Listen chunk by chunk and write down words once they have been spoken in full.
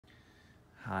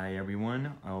Hi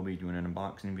everyone, I'll be doing an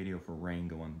unboxing video for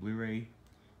Rango on Blu-ray.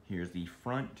 Here's the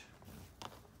front,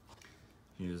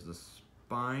 here's the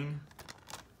spine,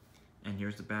 and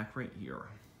here's the back right here.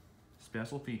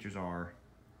 Special features are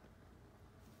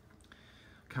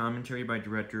commentary by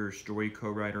director, story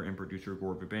co-writer, and producer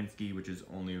Gore Verbinski, which is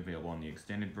only available on the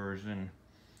extended version.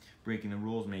 Breaking the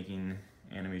rules, making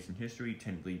animation history,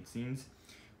 10 lead scenes,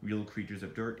 real creatures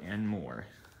of dirt, and more.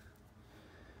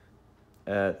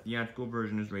 Theatrical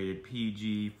version is rated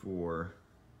PG for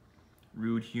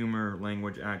rude humor,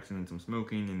 language, action, and some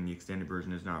smoking, and the extended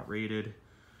version is not rated.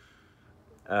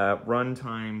 Run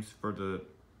times for the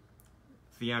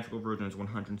theatrical version is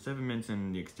 107 minutes,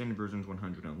 and the extended version is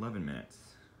 111 minutes.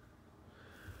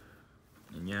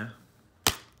 And yeah,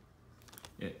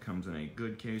 it comes in a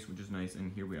good case, which is nice,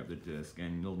 and here we have the disc,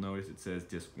 and you'll notice it says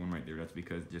disc 1 right there. That's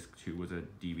because disc 2 was a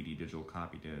DVD digital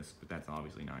copy disc, but that's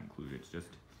obviously not included. It's just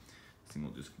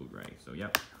single disc Blu-ray. So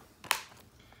yep,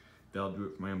 that'll do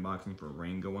it for my unboxing for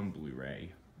Rango on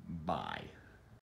Blu-ray. Bye.